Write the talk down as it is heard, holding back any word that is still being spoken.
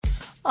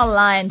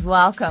Hola and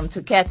welcome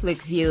to Catholic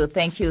View.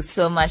 Thank you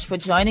so much for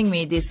joining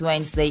me this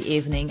Wednesday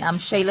evening. I'm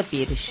Sheila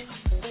Pires.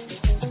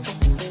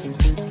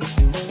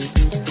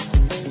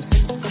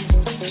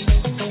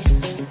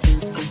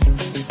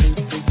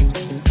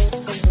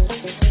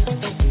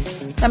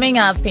 Coming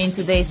up in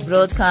today's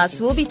broadcast,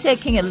 we'll be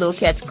taking a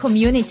look at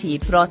community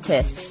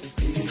protests.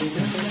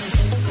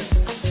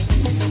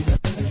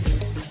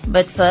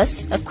 But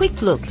first, a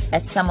quick look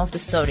at some of the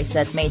stories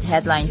that made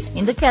headlines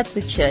in the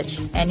Catholic Church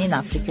and in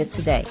Africa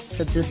today.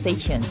 So do stay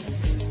tuned.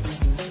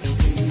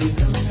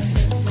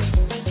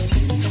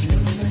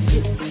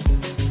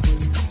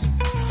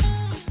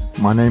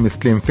 My name is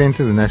Clem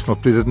Fenter, the National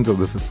President of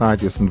the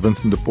Society of St.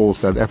 Vincent de Paul,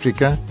 South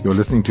Africa. You're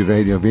listening to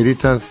Radio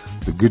Veritas,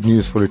 the good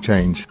news for a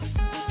change.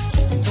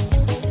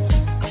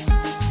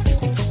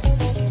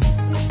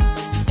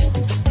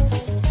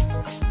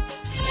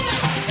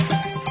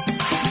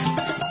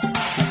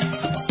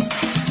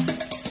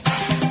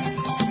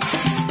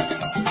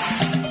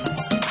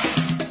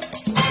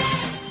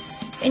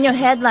 In your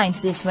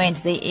headlines this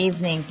Wednesday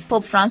evening,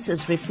 Pope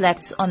Francis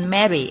reflects on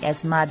Mary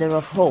as Mother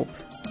of Hope.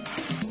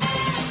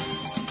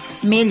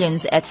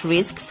 Millions at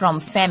risk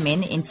from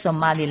famine in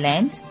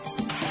Somaliland.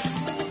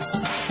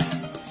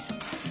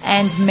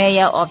 And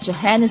Mayor of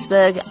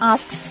Johannesburg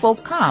asks for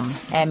calm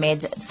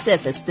amid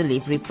service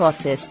delivery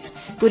protests.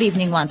 Good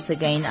evening once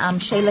again. I'm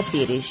Sheila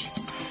Pires.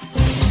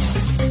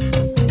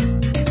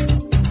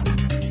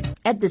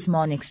 At this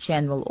morning's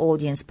general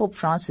audience, Pope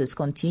Francis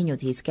continued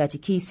his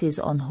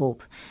catechesis on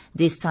hope,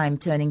 this time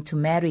turning to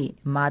Mary,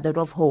 Mother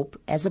of Hope,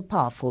 as a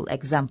powerful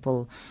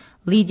example.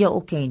 Lydia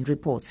O'Kane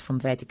reports from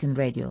Vatican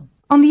Radio.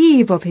 On the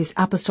eve of his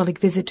apostolic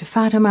visit to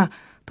Fatima,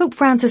 Pope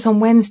Francis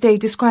on Wednesday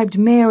described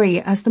Mary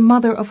as the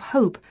Mother of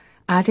Hope,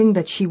 adding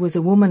that she was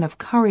a woman of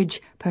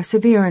courage,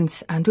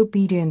 perseverance and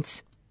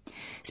obedience.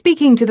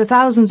 Speaking to the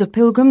thousands of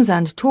pilgrims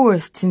and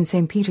tourists in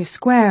St. Peter's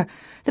Square,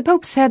 the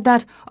Pope said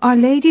that Our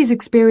Lady's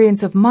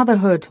experience of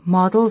motherhood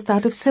models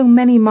that of so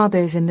many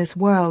mothers in this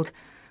world,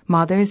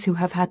 mothers who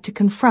have had to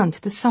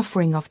confront the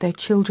suffering of their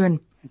children.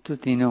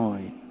 Tutti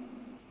noi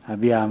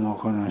abbiamo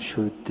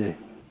conosciute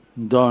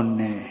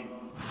donne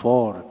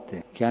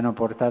forti che hanno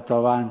portato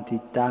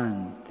avanti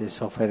tante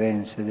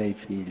sofferenze dei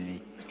figli.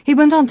 He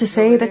went on to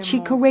say that she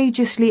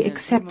courageously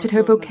accepted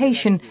her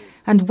vocation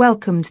and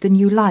welcomed the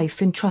new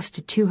life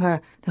entrusted to her.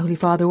 The Holy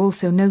Father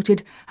also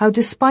noted how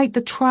despite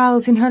the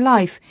trials in her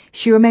life,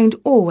 she remained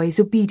always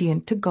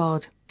obedient to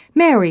God.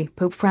 Mary,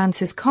 Pope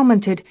Francis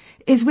commented,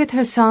 is with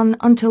her son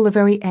until the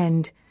very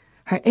end.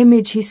 Her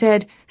image, he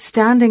said,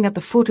 standing at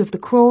the foot of the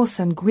cross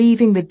and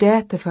grieving the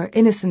death of her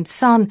innocent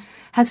son,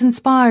 has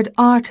inspired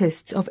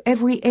artists of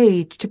every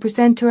age to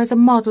present her as a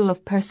model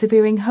of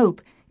persevering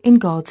hope in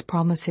God's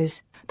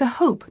promises. The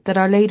hope that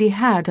Our Lady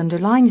had,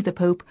 underlined the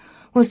Pope,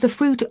 was the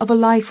fruit of a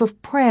life of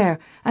prayer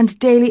and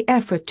daily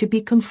effort to be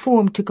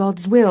conformed to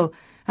God's will,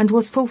 and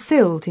was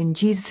fulfilled in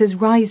Jesus'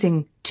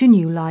 rising to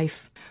new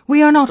life.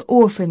 We are not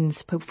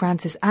orphans, Pope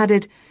Francis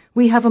added.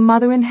 We have a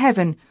Mother in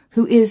heaven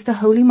who is the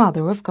Holy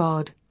Mother of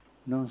God.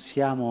 Non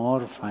siamo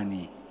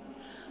orfani,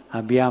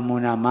 abbiamo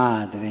una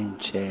madre in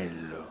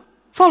cielo.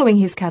 Following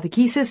his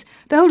catechesis,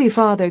 the Holy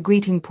Father,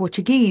 greeting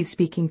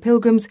Portuguese-speaking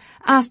pilgrims,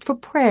 asked for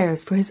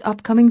prayers for his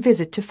upcoming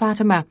visit to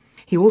Fatima.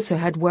 He also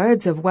had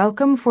words of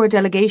welcome for a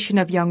delegation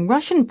of young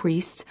Russian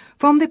priests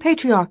from the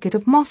Patriarchate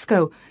of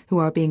Moscow, who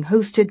are being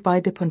hosted by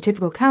the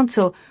Pontifical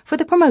Council for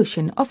the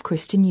promotion of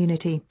Christian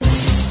unity.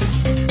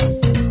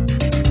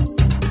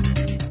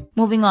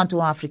 Moving on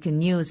to African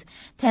news,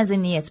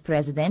 Tanzania's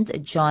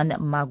President John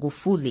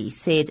Magufuli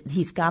said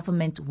his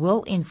government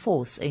will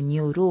enforce a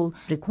new rule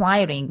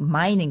requiring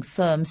mining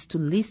firms to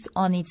list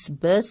on its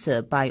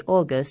Bursa by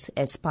August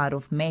as part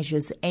of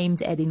measures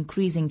aimed at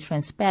increasing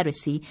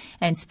transparency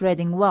and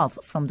spreading wealth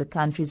from the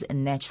country's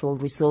natural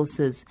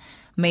resources.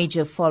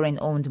 Major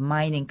foreign-owned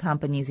mining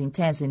companies in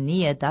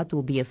Tanzania that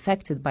will be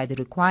affected by the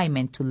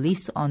requirement to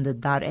list on the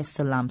Dar es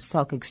Salaam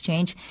Stock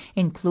Exchange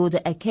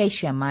include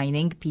Acacia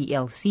Mining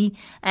PLC,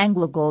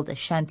 AngloGold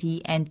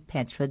Ashanti and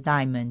Petra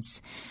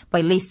Diamonds.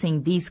 By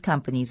listing these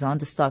companies on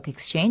the stock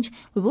exchange,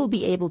 we will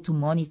be able to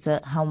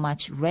monitor how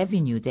much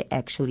revenue they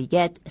actually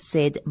get,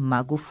 said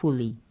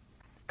Magufuli.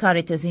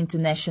 Caritas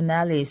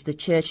Internationalis, the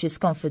Church's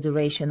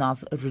confederation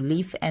of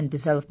relief and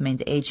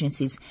development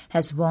agencies,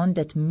 has warned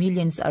that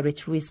millions are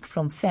at risk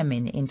from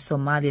famine in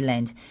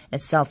Somaliland, a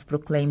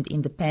self-proclaimed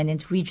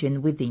independent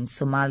region within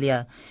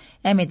Somalia.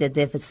 Amid a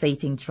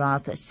devastating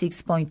drought,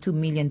 6.2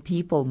 million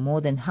people,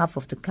 more than half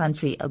of the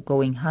country, are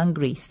going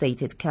hungry,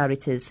 stated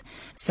Caritas.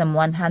 Some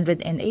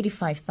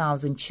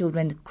 185,000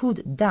 children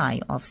could die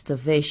of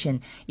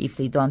starvation if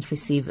they don't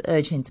receive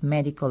urgent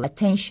medical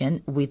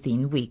attention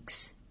within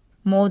weeks.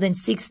 More than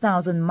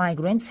 6,000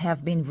 migrants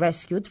have been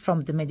rescued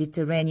from the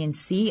Mediterranean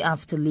Sea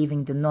after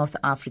leaving the North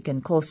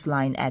African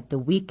coastline at the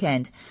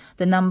weekend.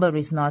 The number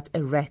is not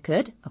a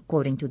record,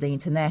 according to the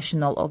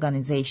International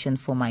Organization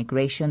for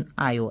Migration,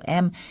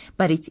 IOM,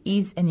 but it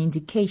is an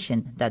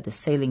indication that the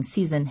sailing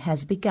season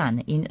has begun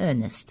in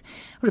earnest.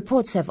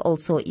 Reports have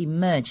also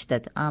emerged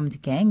that armed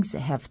gangs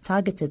have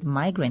targeted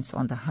migrants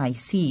on the high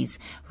seas,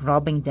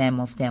 robbing them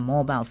of their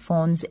mobile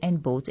phones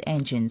and boat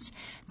engines.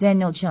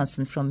 Daniel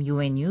Johnson from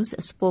UN News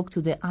spoke to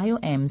the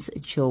IOM's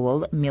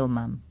Joel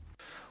Milman.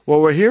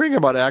 Well, we're hearing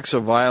about acts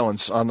of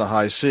violence on the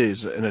high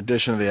seas, in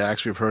addition to the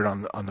acts we've heard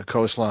on the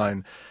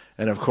coastline,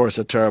 and of course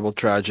the terrible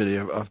tragedy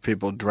of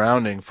people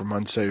drowning from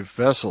unsafe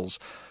vessels.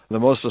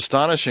 The most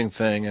astonishing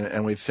thing,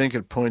 and we think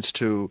it points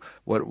to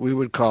what we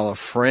would call a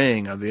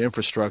fraying of the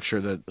infrastructure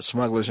that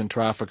smugglers and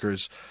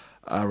traffickers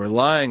are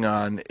relying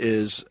on,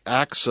 is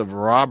acts of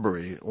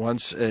robbery.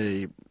 Once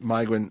a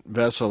migrant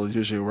vessel,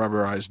 usually a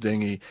rubberized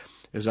dinghy,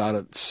 is out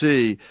at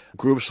sea,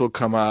 groups will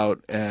come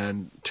out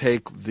and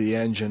take the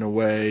engine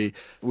away.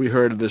 We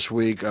heard this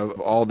week of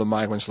all the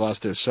migrants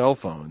lost their cell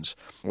phones,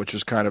 which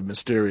was kind of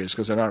mysterious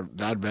because they're not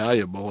that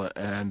valuable,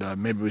 and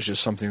maybe it was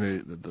just something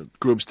that the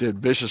groups did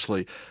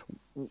viciously.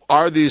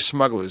 Are these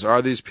smugglers,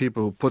 are these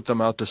people who put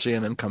them out to sea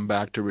and then come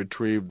back to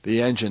retrieve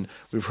the engine?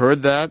 We've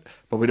heard that,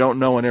 but we don't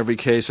know in every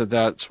case that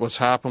that's what's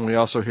happened. We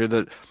also hear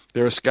that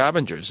there are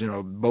scavengers.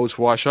 Boats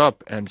wash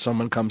up and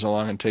someone comes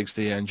along and takes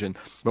the engine.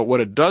 But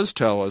what it does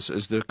tell us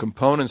is the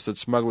components that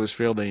smugglers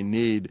feel they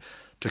need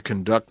to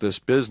conduct this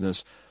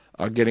business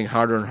are getting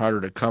harder and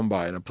harder to come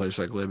by in a place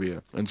like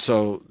Libya. And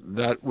so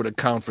that would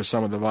account for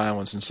some of the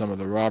violence and some of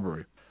the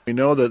robbery. We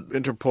know that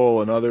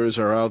Interpol and others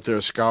are out there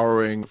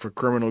scouring for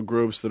criminal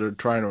groups that are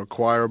trying to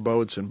acquire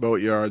boats and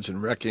boatyards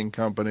and wrecking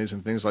companies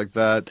and things like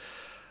that.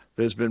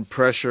 There's been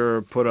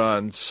pressure put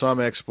on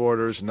some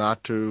exporters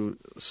not to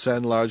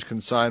send large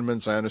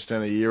consignments. I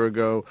understand a year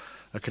ago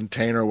a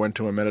container went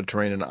to a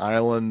Mediterranean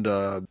island.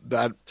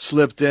 That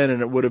slipped in,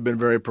 and it would have been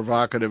very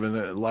provocative in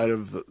the light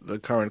of the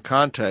current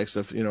context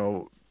if,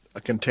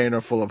 a container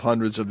full of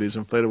hundreds of these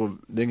inflatable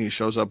dinghies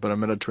shows up on a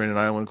Mediterranean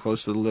island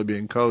close to the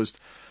Libyan coast.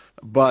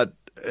 But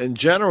in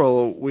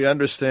general, we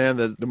understand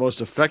that the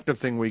most effective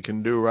thing we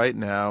can do right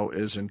now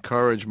is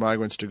encourage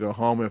migrants to go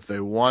home if they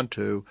want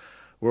to.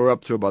 We're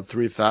up to about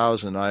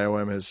 3,000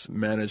 IOM has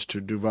managed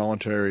to do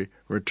voluntary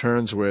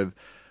returns with,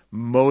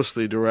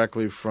 mostly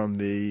directly from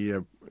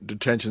the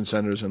detention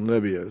centers in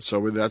Libya.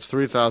 So that's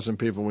 3,000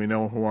 people we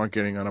know who aren't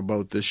getting on a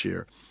boat this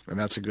year, and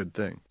that's a good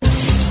thing.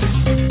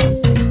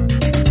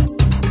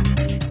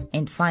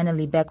 And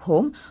finally, back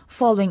home,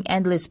 following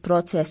endless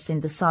protests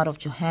in the south of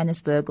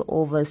Johannesburg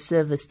over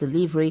service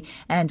delivery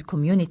and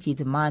community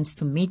demands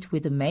to meet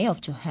with the mayor of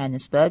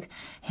Johannesburg,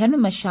 Henry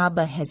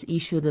Mashaba has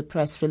issued a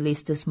press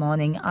release this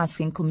morning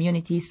asking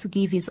communities to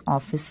give his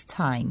office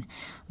time.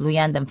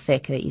 Luyanda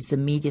Mfeke is the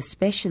media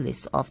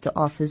specialist of the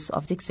Office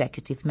of the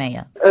Executive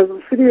Mayor. As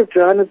the city of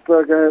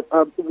Johannesburg,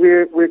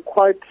 we're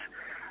quite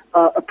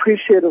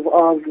appreciative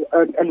of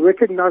and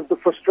recognize the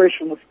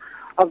frustrations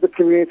of the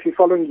community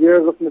following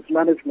years of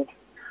mismanagement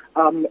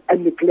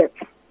and neglect.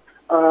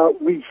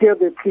 We hear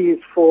their pleas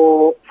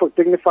for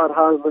dignified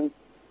housing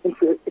and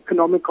for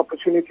economic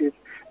opportunities,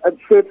 and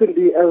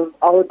certainly as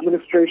our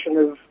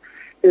administration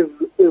is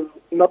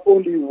not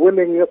only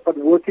willing but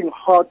working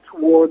hard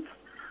towards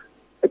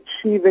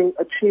achieving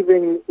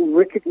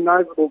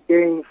recognizable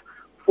gains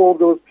for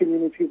those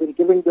communities and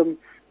giving them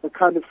the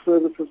kind of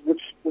services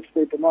which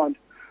they demand.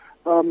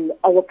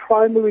 Our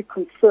primary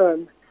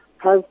concern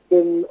has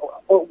been,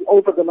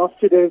 over the last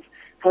 2 days,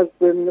 has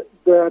been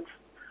that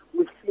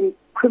we've seen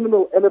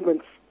criminal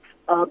elements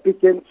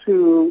begin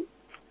to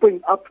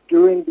spring up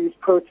during these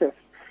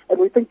protests. And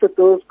we think that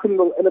those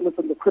criminal elements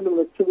and the criminal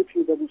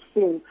activity that we've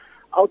seen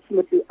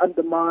ultimately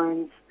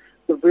undermines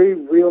the very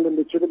real and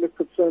legitimate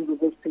concerns of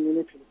those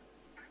communities.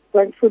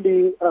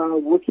 Thankfully,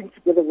 working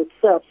together with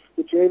SAPS,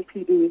 the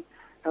JMPD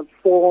have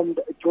formed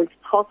a joint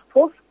task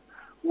force,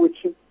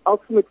 which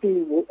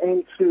ultimately will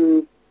aim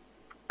to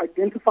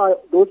identify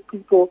those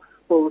people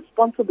who are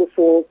responsible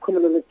for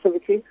criminal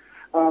activity,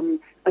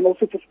 and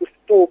also just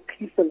restore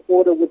peace and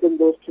order within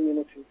those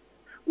communities,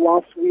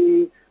 whilst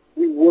we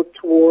work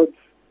towards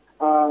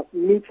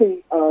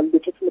meeting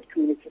legitimate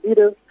community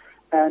leaders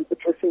and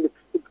addressing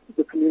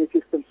the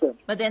community's concerns.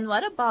 But then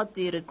what about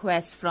the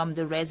requests from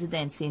the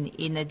residents in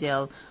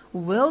Innerdale?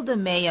 Will the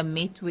mayor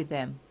meet with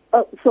them?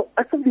 So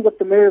actually what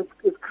the mayor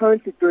is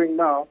currently doing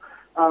now,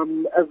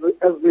 as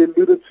we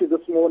alluded to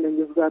this morning,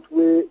 is that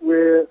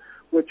we're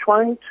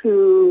trying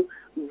to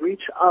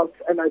reach out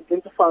and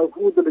identify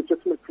who the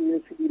legitimate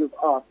community leaders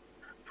are,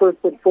 first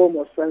and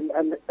foremost, and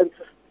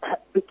to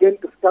begin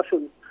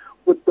discussions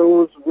with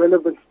those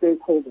relevant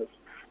stakeholders.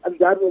 And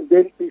that will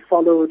then be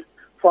followed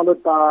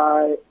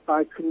by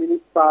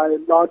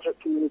larger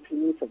community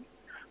meetings.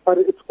 But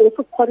it's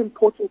also quite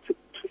important to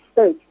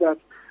state that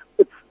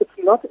it's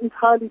not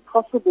entirely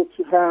possible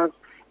to have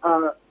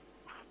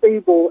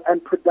stable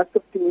and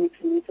productive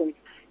community meetings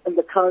in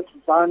the current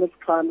violence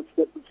climates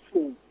that we've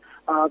seen.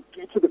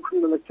 due to the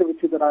criminal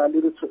activity that I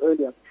alluded to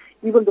earlier.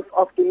 Even this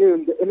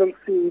afternoon, the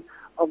NMC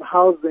of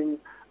Housing,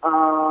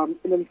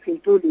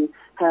 NMC Ntuli,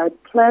 had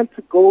planned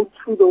to go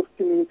to those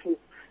communities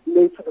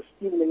later this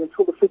evening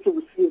until the city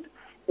received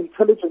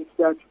intelligence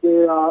that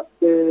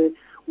there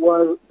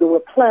were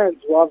plans,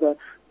 rather,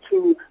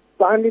 to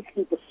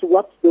violently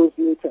disrupt those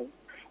meetings.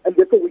 And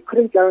therefore, we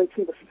couldn't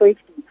guarantee the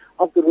safety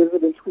of the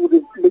residents who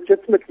would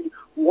legitimately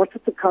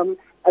wanted to come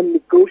and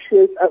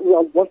negotiate,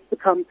 wanted to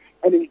come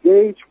and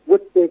engage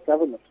with their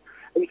government.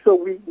 And so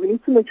we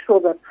need to make sure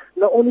that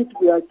not only do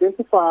we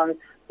identify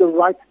the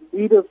right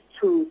leaders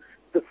to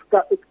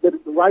discuss,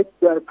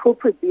 the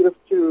appropriate leaders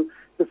to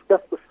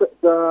discuss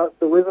the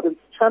residents'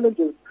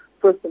 challenges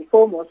first and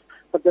foremost,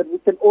 but that we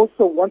can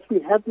also, once we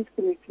have these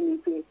community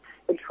meetings,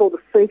 ensure the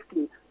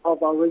safety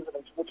of our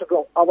residents, which is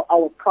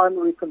our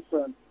primary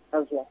concern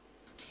as well.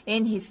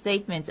 In his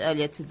statement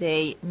earlier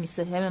today,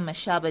 Mr. Herman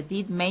Mashaba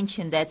did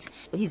mention that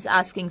he's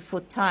asking for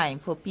time,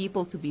 for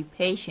people to be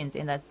patient,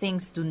 and that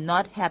things do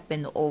not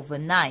happen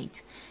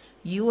overnight.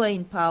 You are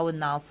in power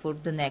now for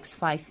the next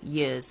 5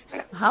 years.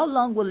 How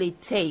long will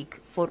it take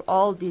for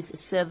all these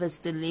service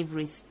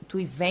deliveries to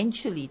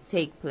eventually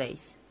take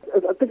place?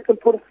 I think it's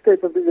important to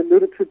state, as we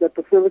alluded to, that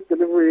the service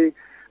delivery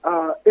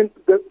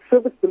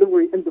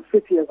in the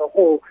city as a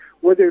whole,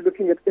 whether you're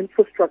looking at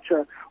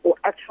infrastructure or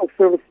actual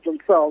services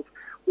themselves,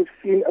 we've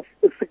seen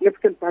a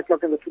significant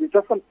backlog in the city.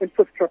 Just on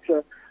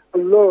infrastructure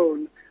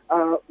alone,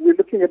 we're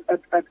looking at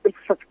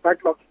infrastructure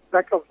backlogs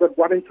that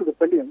run into the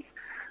billions.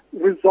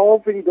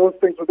 Resolving those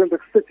things within the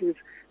city's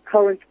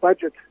current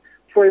budget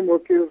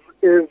framework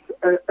is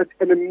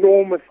an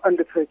enormous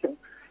undertaking,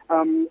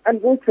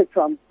 and will take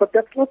time. But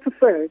that's not to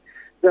say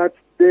that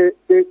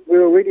we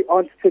already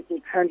aren't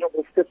taking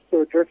tangible steps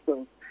to address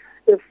those.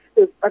 If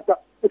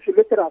you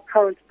look at our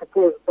current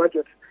proposed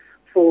budget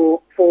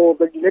for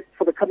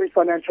the coming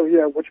financial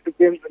year, which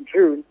begins in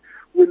June,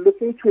 we're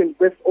looking to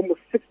invest almost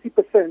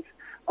 60%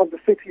 of the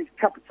city's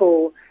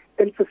capital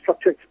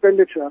infrastructure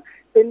expenditure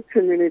in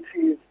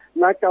communities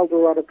like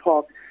Eldorado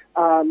Park,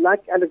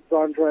 like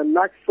Alexandra,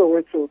 like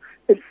Soweto,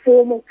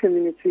 informal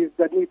communities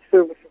that need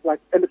services like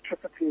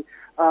electricity,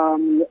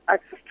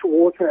 access to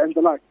water and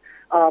the like,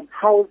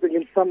 housing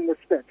in some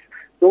respects.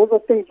 Those are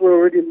things we're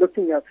already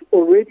looking at.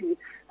 Already,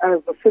 as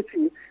a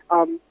city,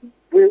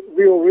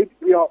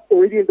 we are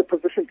already in the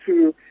position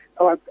to,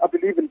 I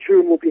believe in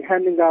June, we'll be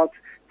handing out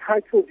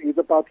title deeds,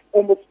 about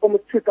almost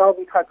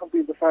 2,000 title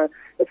deeds,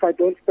 if I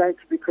don't stand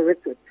to be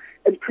corrected.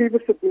 In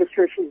previous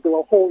administrations, there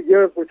were whole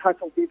years where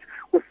title deeds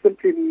were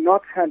simply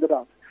not handed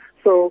out.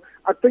 So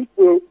I think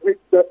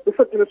this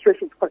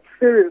administration is quite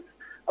serious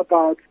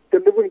about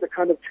delivering the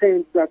kind of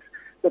change that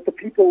the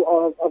people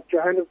of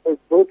Johannesburg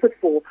voted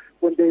for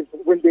when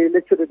they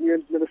elected a new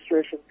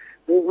administration.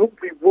 We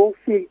will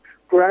see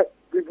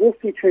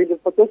changes,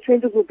 but those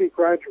changes will be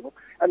gradual,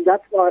 and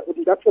that's what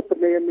the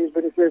mayor means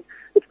when he says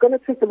it's going to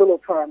take a little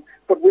time,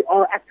 but we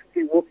are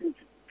actively working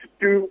to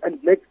do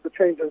and make the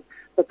changes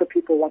that the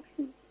people want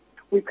to see.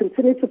 We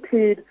continue to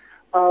plead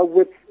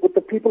with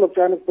the people of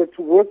Johannesburg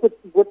to work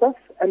with us,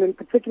 and in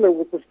particular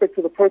with respect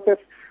to the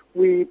protest,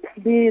 we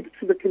plead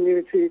to the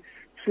community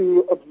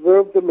to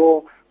observe the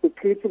law. We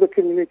plead to the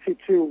community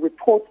to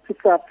report to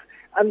SAPS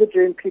and the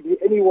JNPD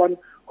anyone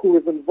who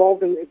is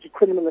involved in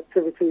criminal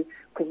activity,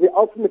 because we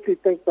ultimately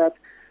think that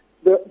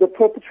the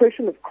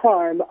perpetration of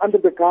crime under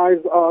the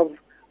guise of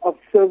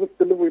service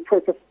delivery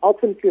process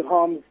ultimately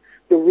harms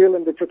the real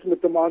and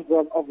legitimate demands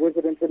of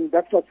residents, and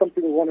that's not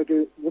something we want to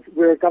do.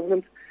 We're a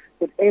government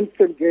that aims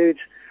to engage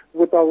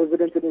with our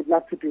residents, and we'd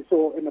like to do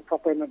so in a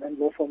proper and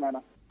lawful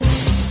manner.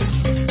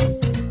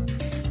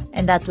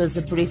 And that was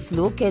a brief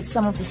look at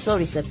some of the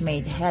stories that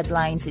made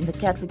headlines in the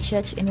Catholic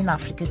Church and in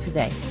Africa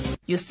today.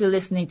 You're still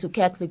listening to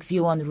Catholic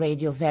View on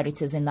Radio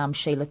Veritas, and I'm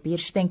Sheila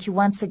Pires. Thank you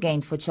once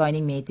again for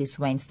joining me this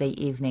Wednesday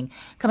evening.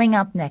 Coming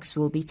up next,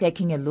 we'll be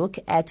taking a look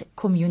at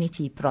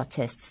community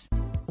protests.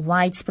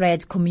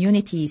 Widespread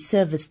community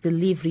service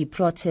delivery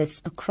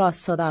protests across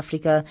South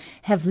Africa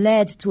have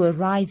led to a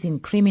rise in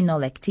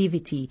criminal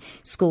activity,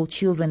 school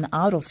children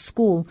out of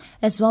school,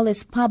 as well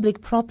as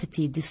public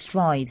property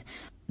destroyed.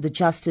 The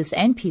Justice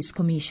and Peace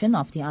Commission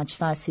of the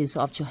Archdiocese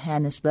of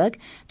Johannesburg,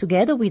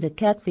 together with the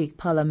Catholic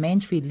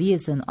Parliamentary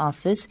Liaison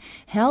Office,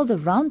 held a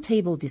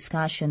roundtable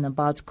discussion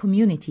about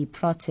community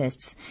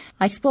protests.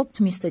 I spoke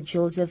to Mr.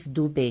 Joseph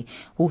Dube,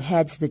 who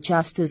heads the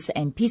Justice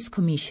and Peace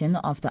Commission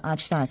of the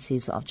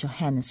Archdiocese of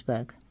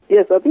Johannesburg.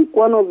 Yes, I think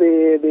one of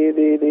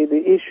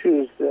the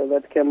issues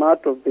that came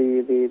out of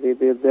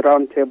the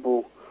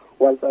roundtable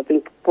was, I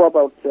think, pour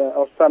out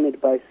our summit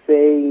by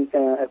saying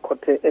a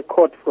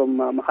quote from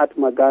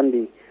Mahatma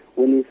Gandhi,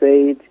 when he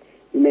said,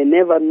 "You may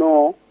never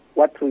know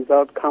what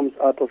result comes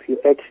out of your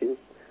actions,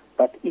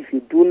 but if you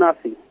do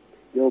nothing,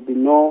 there will be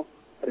no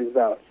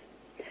results."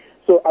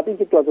 So I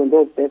think it was on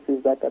those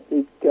bases that I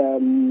think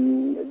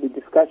the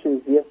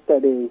discussions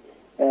yesterday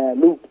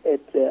looked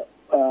at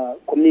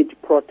community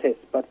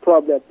protests, but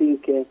probably I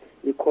think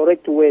the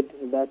correct word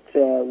that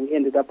we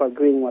ended up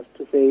agreeing was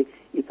to say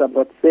it's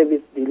about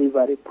service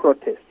delivery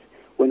protests.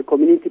 When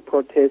community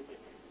protests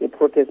a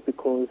protest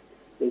because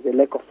there's a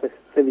lack of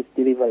service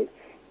delivery.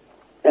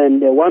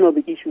 And one of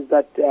the issues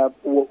that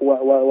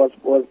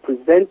was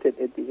presented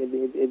at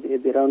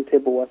the round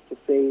table was to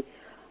say,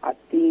 I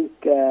think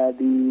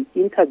the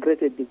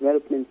integrated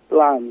development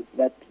plans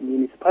that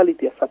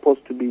municipalities are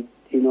supposed to be,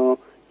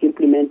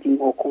 implementing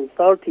or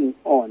consulting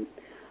on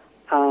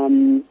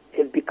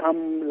has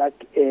become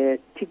like a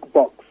tick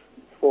box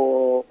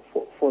for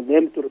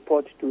them to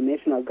report to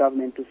national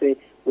government to say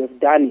we've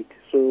done it.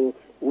 So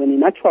when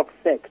in actual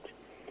fact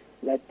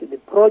that the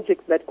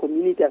projects that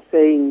community are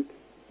saying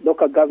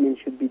local government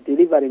should be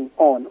delivering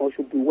on or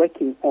should be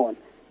working on,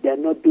 they are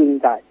not doing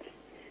that.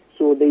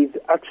 So there is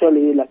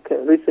actually, like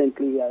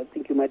recently, I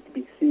think you might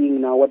be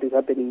seeing now what is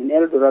happening in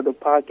El Dorado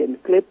Park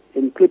and Clip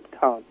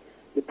Town,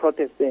 the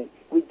protest there.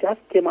 We just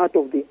came out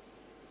of the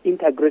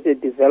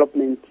integrated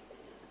development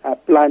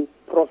plan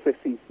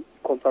processes,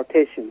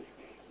 consultations.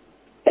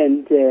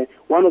 And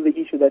one of the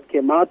issues that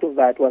came out of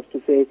that was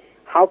to say,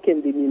 how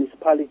can the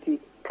municipality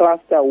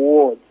cluster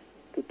wards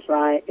to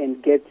try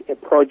and get a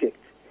project?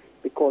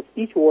 Because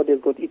each ward has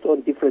got its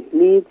own different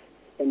needs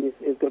and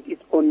it's got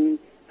its own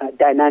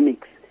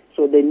dynamics.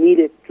 So they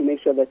needed to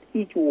make sure that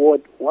each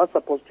ward was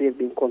supposed to have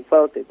been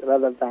consulted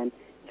rather than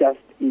just,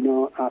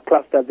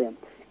 cluster them.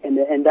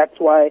 And that's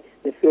why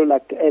they feel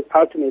like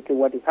ultimately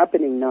what is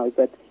happening now is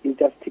that it's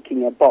just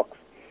ticking a box.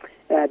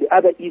 The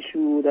other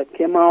issue that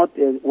came out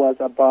was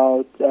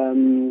about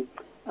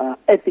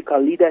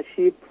ethical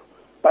leadership,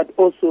 but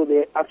also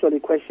they actually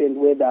questioned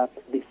whether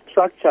the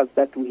structures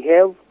that we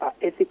have are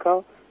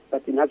ethical,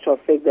 but in actual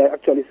fact they're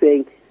actually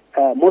saying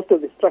most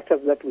of the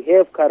structures that we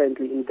have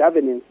currently in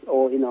governance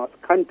or in our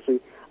country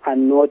are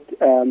not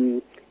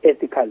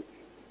ethical.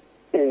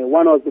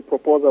 One of the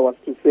proposals was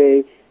to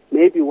say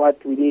maybe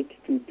what we need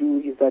to do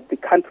is that the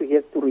country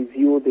has to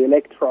review the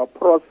electoral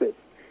process,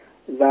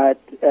 that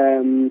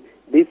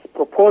this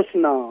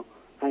proportional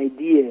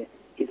idea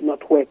is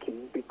not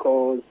working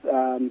because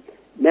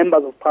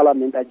members of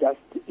parliament are just,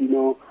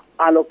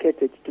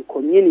 allocated to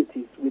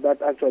communities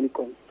without actually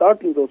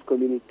consulting those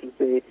communities to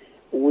say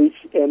which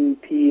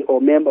MP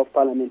or member of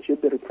parliament should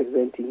be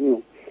representing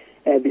you.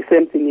 The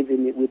same thing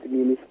even with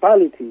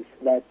municipalities,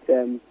 that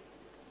in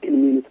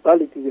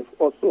municipalities there's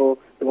also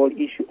the whole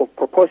issue of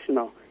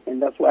proportional.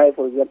 And that's why,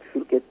 for example, if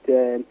you look at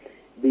the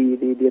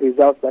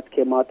results that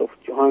came out of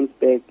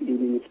Johannesburg in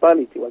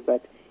municipality was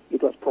that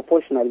it was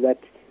proportional,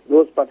 that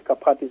those particular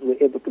parties were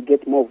able to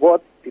get more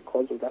votes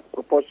because of that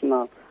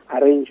proportional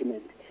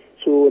arrangement.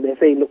 So they're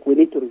saying, look, we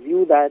need to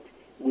review that.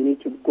 We need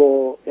to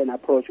go an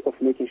approach of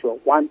making sure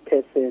one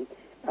person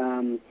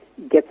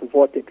gets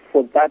voted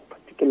for that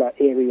particular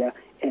area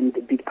and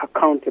be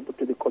accountable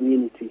to the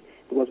community.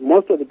 Because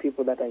most of the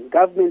people that are in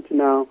government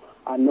now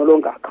are no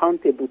longer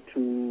accountable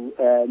to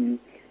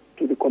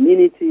the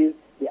communities.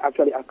 They're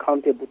actually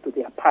accountable to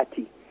their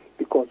party.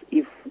 Because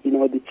if,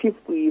 the chief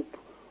whip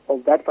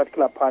of that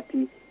particular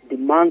party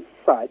demands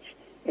such,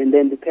 and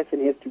then the person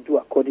has to do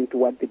according to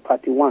what the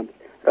party wants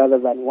rather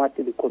than what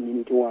the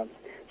community wants.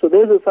 So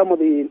those are some of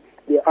the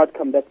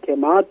outcome that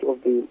came out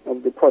of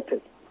the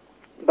protest.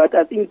 But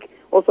I think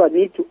also I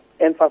need to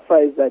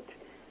emphasize that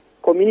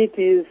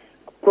communities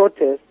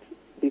protest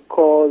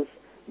because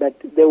that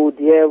they would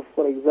have,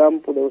 for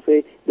example, they would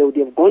say they would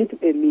have gone to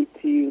a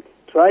meeting,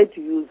 try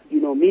to use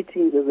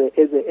meetings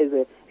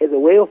as a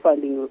way of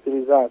finding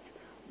results,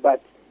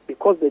 but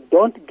because they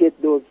don't get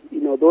those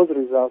those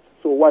results,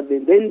 so what they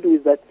then do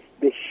is that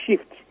they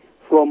shift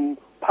from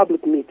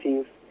public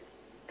meetings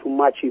to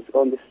marches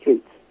on the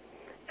streets.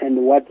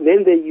 And what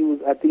then they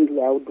use, I think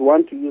I would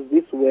want to use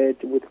this word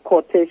with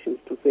quotations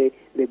to say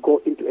they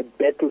go into a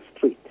battle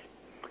street,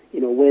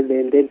 where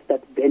they then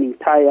start burning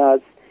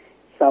tires.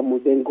 Some will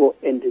then go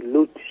and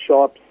loot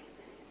shops,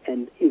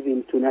 and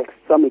even to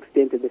some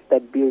extent they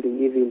start building,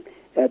 even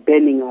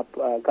burning up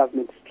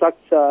government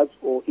structures,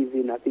 or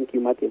even I think you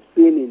might have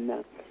seen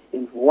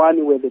in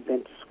one where they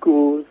burnt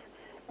schools,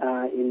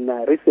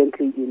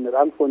 recently in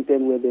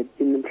Ramfontein where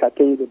in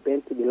Mhlakeng they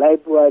burnt the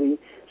library.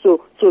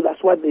 So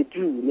that's what they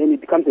do. And then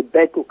it becomes a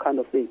battle kind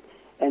of thing.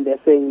 And they're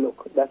saying,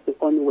 look, that's the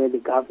only way the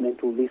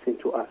government will listen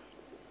to us.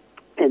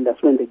 And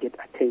that's when they get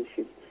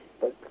attention.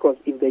 But because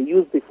if they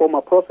use the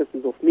former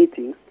processes of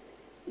meetings,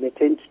 they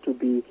tend to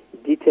be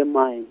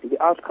determined.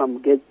 The outcome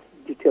gets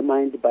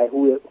determined by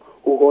who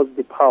holds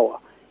the power.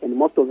 And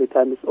most of the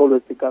time it's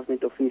always the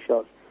government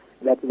officials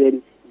that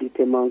then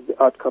determines the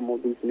outcome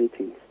of these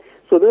meetings.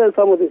 So there are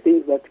some of the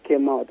things that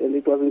came out. And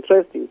it was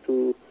interesting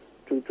to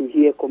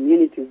hear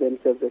communities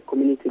themselves, the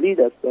community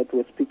leaders that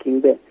were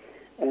speaking there.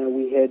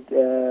 We had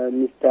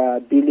Mr.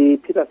 Billy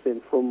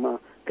Peterson from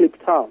Clip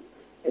Town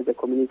as a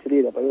community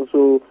leader, but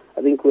also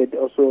I think we had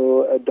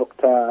also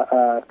Dr.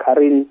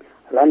 Karin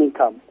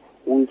Ranningham,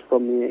 who is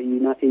from the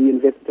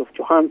University of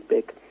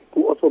Johannesburg,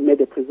 who also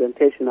made a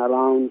presentation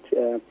around.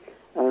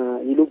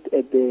 He looked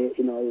at they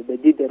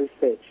did the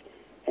research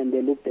and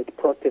they looked at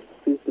protests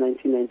since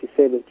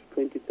 1997 to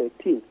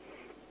 2013.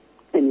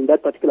 And in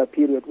that particular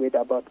period, we had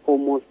about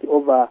almost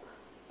over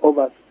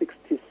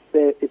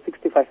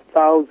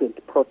 65,000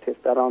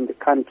 protests around the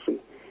country.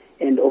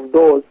 And of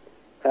those,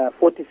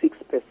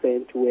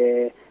 46%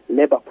 were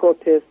labor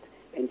protests,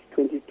 and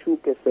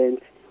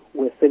 22%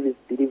 were service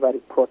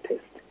delivery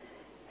protests.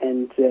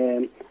 And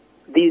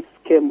this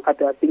came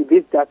at, I think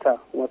this data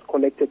was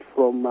collected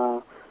from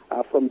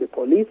the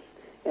police,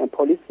 and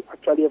police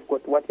actually have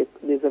got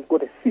they've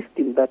got a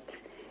system that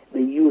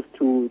they use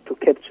to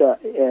capture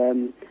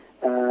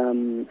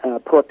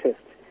protests.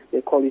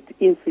 They call it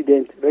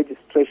Incident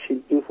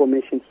Registration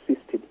Information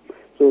System.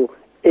 So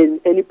in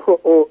any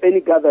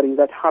gathering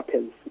that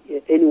happens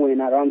anywhere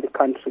and around the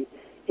country,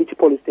 each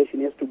police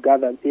station has to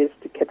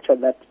capture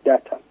that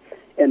data.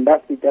 And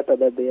that's the data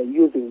that they are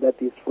using,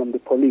 that is from the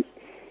police.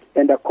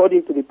 And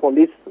according to the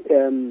police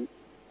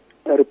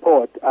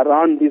report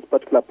around this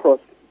particular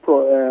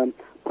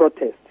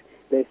protest,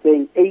 they're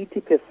saying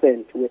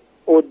 80% were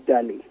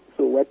orderly.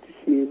 So what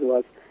it means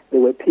was they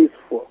were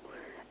peaceful.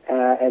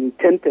 And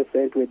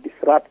 10% were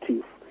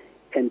disruptive,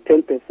 and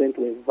 10%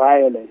 were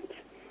violent.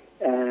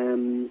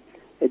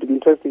 It'd be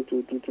interesting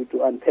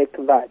to unpack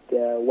that.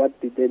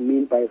 What did they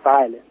mean by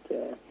violent?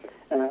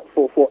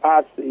 For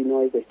us,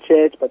 as a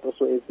church, but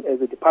also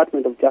as a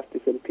Department of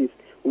Justice and Peace,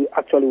 we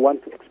actually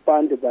want to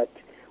expand that,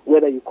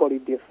 whether you call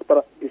it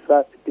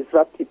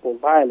disruptive or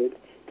violent,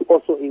 to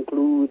also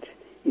include,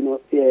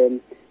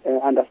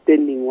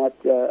 understanding what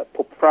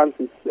Pope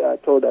Francis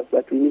told us,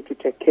 that we need to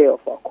take care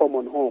of our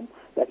common home.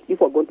 That if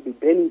we're going to be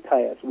burning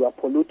tires, we are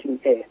polluting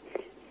air.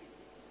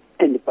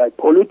 And by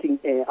polluting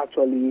air,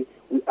 actually,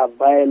 we are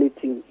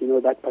violating,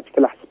 that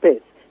particular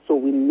space. So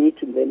we need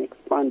to then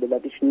expand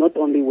that issue, not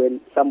only when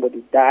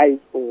somebody dies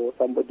or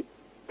somebody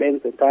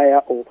burns a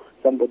tire or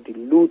somebody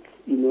loots,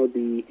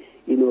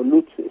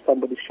 loots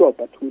somebody's shop,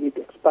 but we need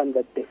to expand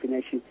that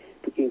definition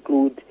to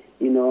include,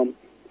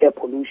 air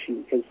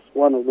pollution as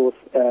one of those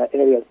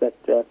areas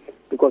that,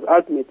 because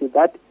ultimately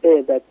that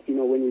air that,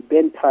 when we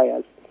burn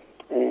tires,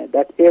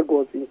 that air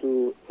goes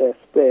into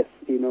space,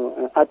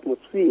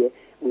 atmosphere.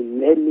 We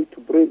then need to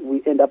breathe.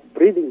 We end up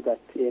breathing that,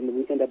 and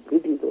we end up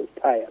breathing those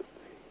tires.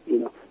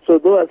 So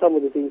those are some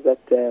of the things that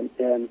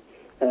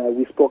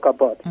we spoke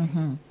about.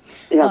 Mm-hmm.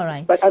 Yeah. All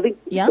right. But I think,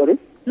 yeah. Sorry?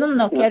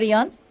 No, carry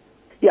on.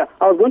 Yeah,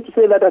 I was going to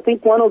say that I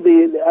think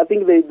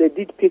they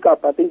did pick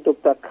up, I think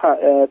Dr.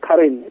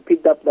 Karen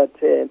picked up that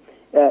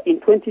in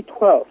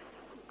 2012,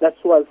 that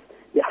was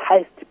the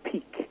highest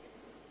peak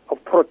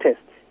of protests.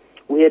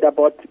 We had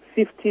about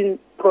 15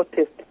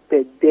 protests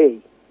per day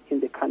in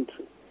the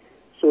country,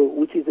 so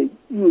which is a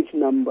huge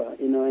number,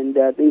 and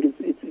I think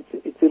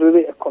it's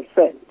really a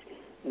concern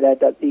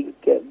that I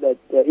think that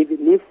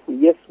even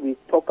if we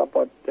talk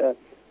about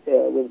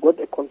we've got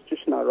a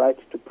constitutional right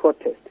to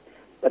protest,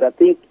 but I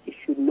think it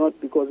should not,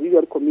 because we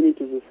are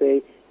communities who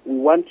say we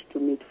want to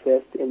meet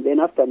first, and then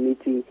after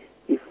meeting,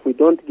 if we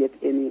don't get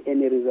any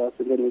results,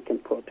 then we can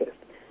protest.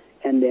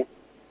 And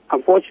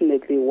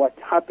unfortunately, what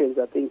happens,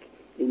 I think,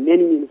 in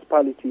many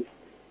municipalities,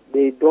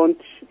 they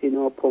don't,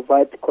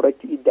 provide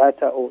correct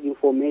data or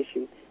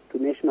information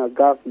to national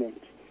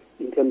government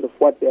in terms of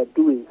what they are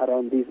doing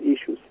around these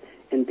issues.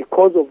 And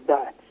because of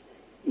that,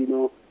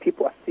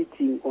 people are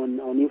sitting on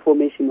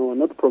information or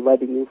not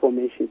providing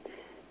information.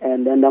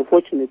 And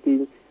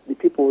unfortunately, the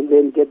people who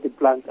then get the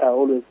blunt are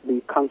always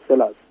the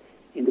councillors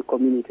in the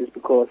communities,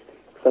 because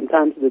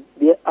sometimes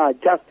they are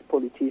just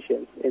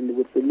politicians and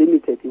with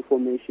limited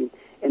information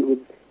and with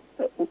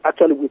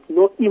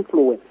no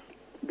influence,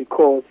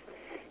 because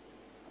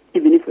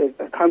even if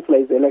a councillor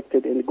is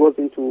elected and goes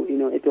into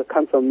a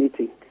council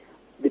meeting,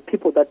 the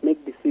people that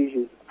make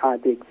decisions are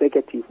the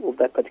executive of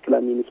that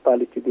particular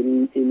municipality,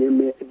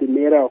 the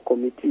mayoral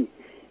committee.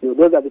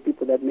 Those are the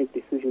people that make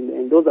decisions,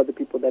 and those are the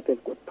people that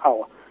have got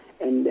power.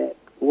 And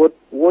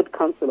ward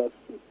councillors,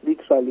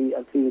 literally,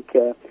 I think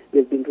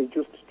they've been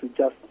reduced to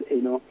just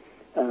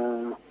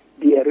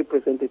be a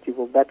representative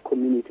of that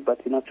community,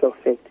 but in actual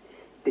fact,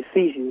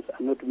 decisions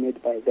are not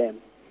made by them.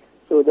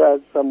 So there are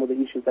some of the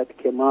issues that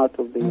came out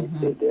of the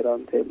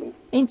round table.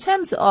 In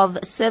terms of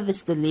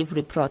service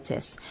delivery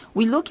protests,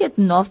 we look at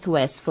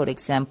Northwest, for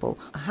example.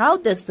 How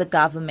does the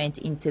government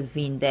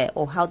intervene there,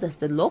 or how does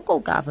the local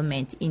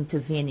government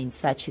intervene in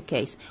such a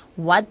case?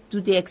 What do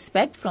they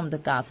expect from the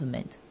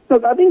government?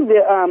 Look, I think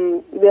there are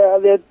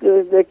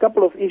a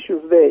couple of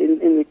issues there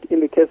in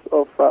the case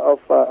of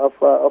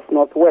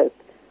Northwest.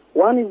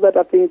 One is that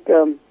I think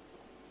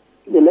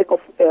the lack of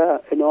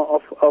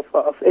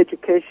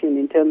education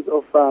in terms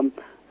of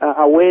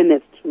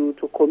awareness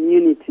to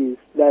communities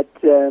that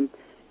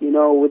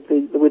with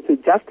the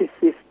justice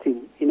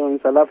system in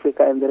South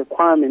Africa, and the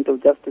requirement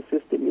of justice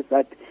system is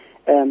that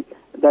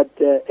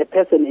a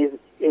person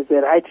is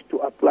a right to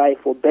apply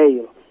for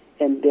bail,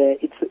 and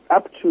it's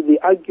up to the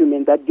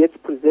argument that gets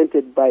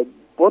presented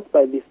both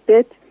by the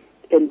state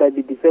and by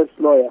the defense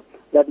lawyer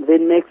that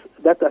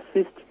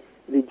assists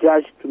the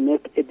judge to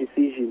make a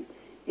decision,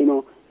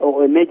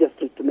 or a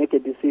magistrate to make a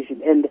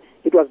decision. And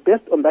it was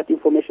based on that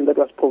information that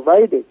was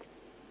provided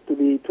to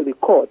the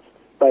courts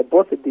by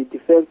both the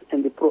defense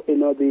and the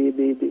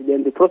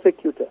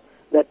prosecutor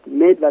that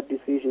made that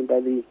decision by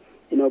the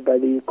by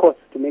the courts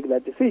to make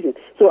that decision.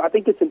 So I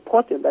think it's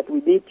important that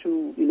we need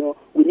to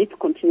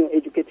continue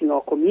educating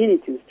our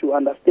communities to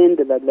understand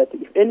that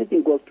if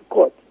anything goes to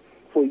court,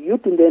 for you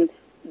to then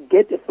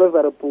get a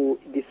favorable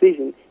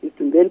decision is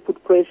to then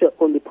put pressure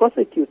on the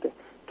prosecutor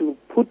to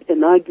put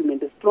an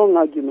argument, a strong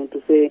argument,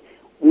 to say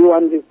we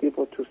want these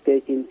people to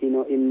stay in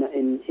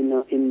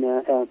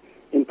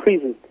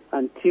prison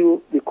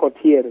until the court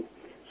hearing.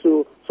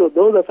 So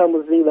those are some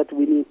of the things that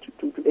we need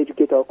to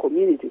educate our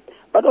communities.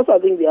 But also I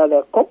think the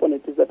other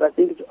component is that I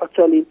think it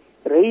actually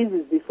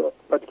raises this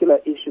particular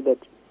issue that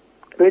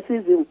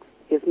racism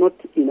has not,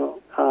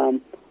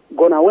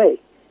 gone away.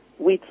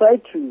 We try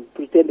to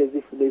pretend as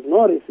if there's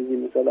no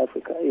racism in South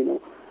Africa,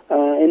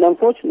 and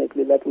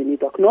unfortunately that we need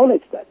to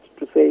acknowledge that,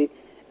 to say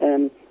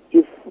and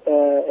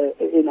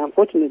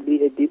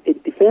unfortunately a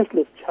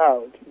defenseless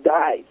child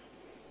dies,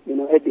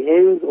 at the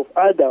hands of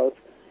adults,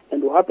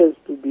 and who happens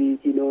to be,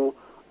 to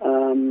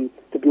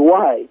be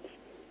white,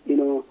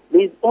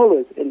 there's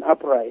always an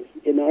uprising,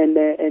 and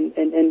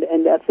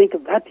I think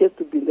that has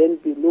to then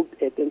be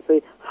looked at and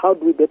say, how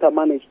do we better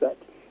manage that?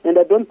 And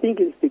I don't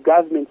think it's the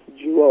government's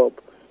job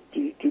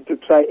to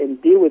try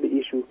and deal with the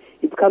issue.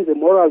 It becomes a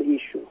moral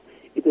issue.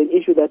 It's an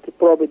issue that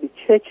probably the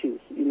churches,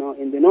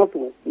 in the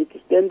Northwest need to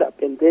stand up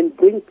and then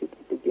bring people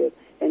together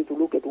and to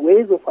look at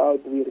ways of how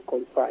do we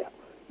reconcile,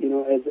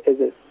 as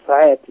a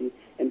society,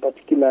 in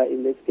particular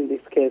in this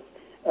case,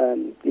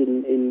 in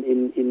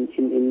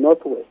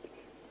Northwest.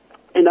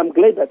 And I'm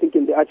glad, I think,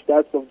 in the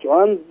Archdiocese of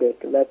Johannesburg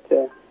that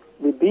the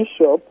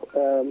bishop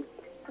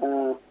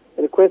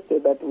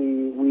requested that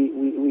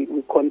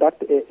we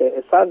conduct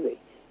a survey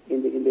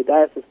in the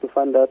diocese to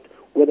find out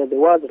whether there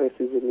was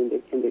racism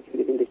in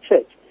the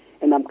church.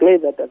 And I'm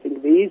glad that I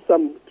think there is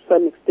to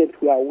some extent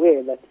we are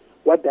aware that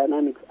what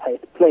dynamics are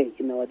at play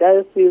in our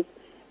diocese,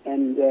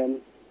 and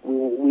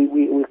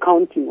we're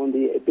counting on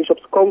the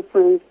Bishops'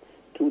 Conference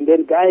to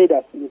then guide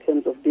us in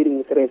terms of dealing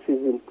with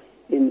racism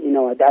in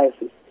our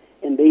diocese.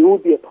 And there will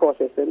be a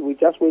process, and we're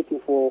just waiting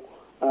for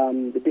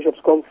the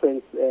Bishops'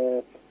 Conference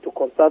to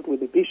consult with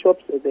the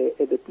bishops at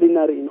the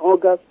plenary in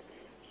August,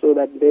 so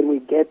that then we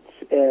get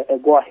a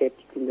go-ahead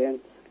to then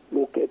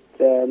look at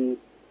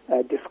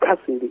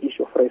discussing the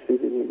issue of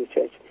racism in the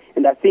church.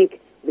 And I think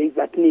there is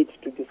that need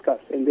to discuss.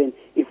 And then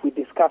if we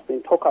discuss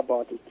and talk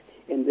about it,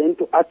 and then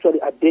to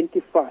actually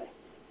identify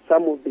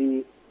some of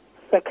the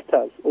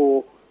factors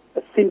or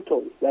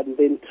symptoms that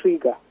then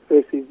trigger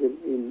racism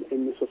in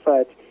the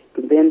society,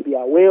 to then be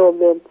aware of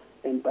them,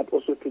 but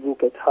also to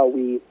look at how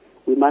we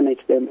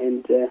manage them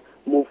and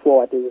move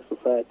forward as a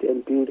society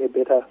and build a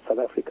better South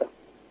Africa.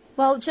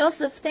 Well,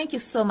 Joseph, thank you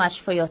so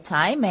much for your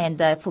time and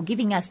for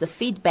giving us the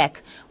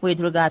feedback with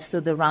regards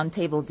to the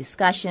roundtable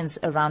discussions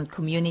around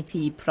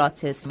community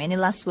protests. Any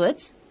last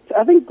words?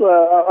 I think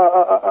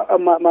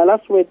my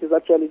last word is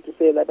actually to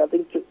say that I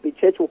think the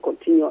church will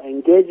continue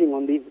engaging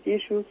on these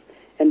issues,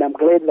 and I'm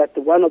glad that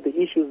one of the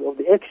issues of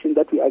the action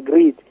that we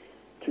agreed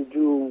to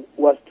do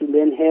was to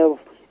then have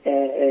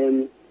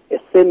a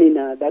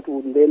seminar that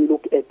would then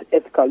look at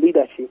ethical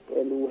leadership,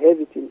 and we'll have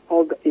it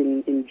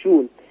in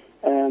June.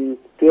 And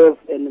we were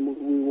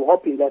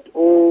hoping that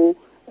all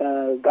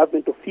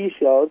government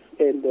officials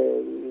and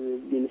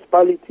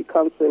municipality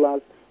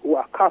councillors who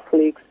are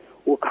Catholics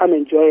will come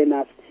and join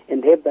us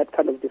and have that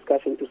kind of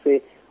discussion to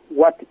say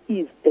what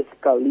is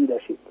ethical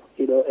leadership,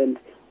 and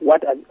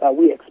what are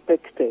we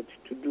expected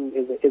to do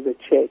as a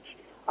church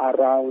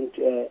around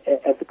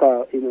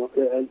ethical,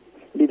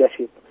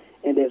 leadership.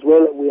 And as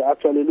well, we're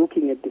actually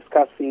looking at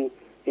discussing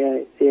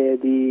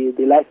the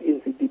life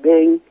incident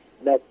bank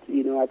that,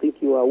 I think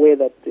you are aware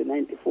that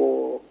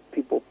 94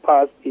 people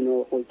passed,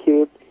 were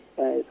killed,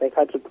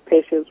 psychiatric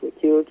patients were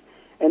killed.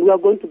 And we are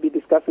going to be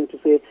discussing to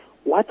say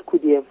what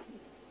could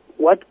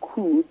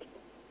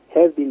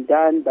have been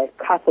done by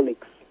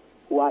Catholics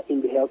who are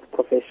in the health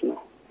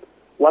professional.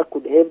 What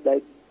could have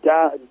they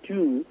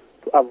do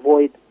to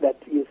avoid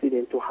that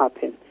incident to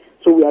happen?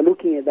 So we are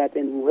looking at that,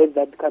 and we'll have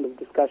that kind of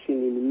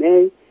discussion in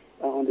May,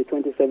 on the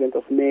 27th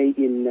of May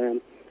in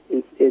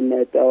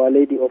Our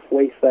Lady of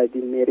Wayside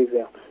in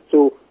Maryville.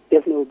 So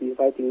definitely we'll be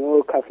inviting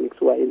all Catholics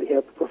who are in the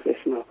health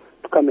professional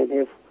to come and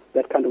have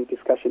that kind of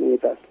discussion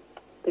with us.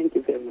 Thank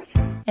you very much.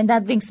 And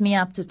that brings me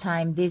up to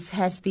time. This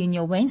has been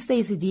your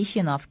Wednesday's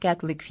edition of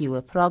Catholic View,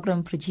 a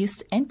program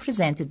produced and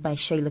presented by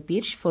Sheila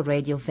Pires for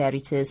Radio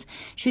Veritas.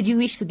 Should you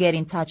wish to get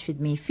in touch with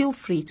me, feel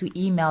free to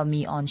email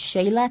me on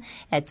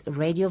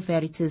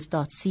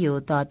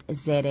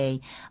sheila@radioveritas.co.za.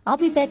 I'll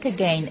be back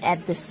again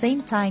at the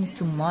same time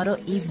tomorrow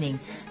evening.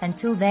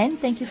 Until then,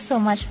 thank you so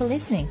much for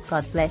listening.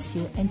 God bless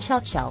you, and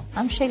ciao ciao.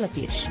 I'm Sheila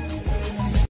Pires.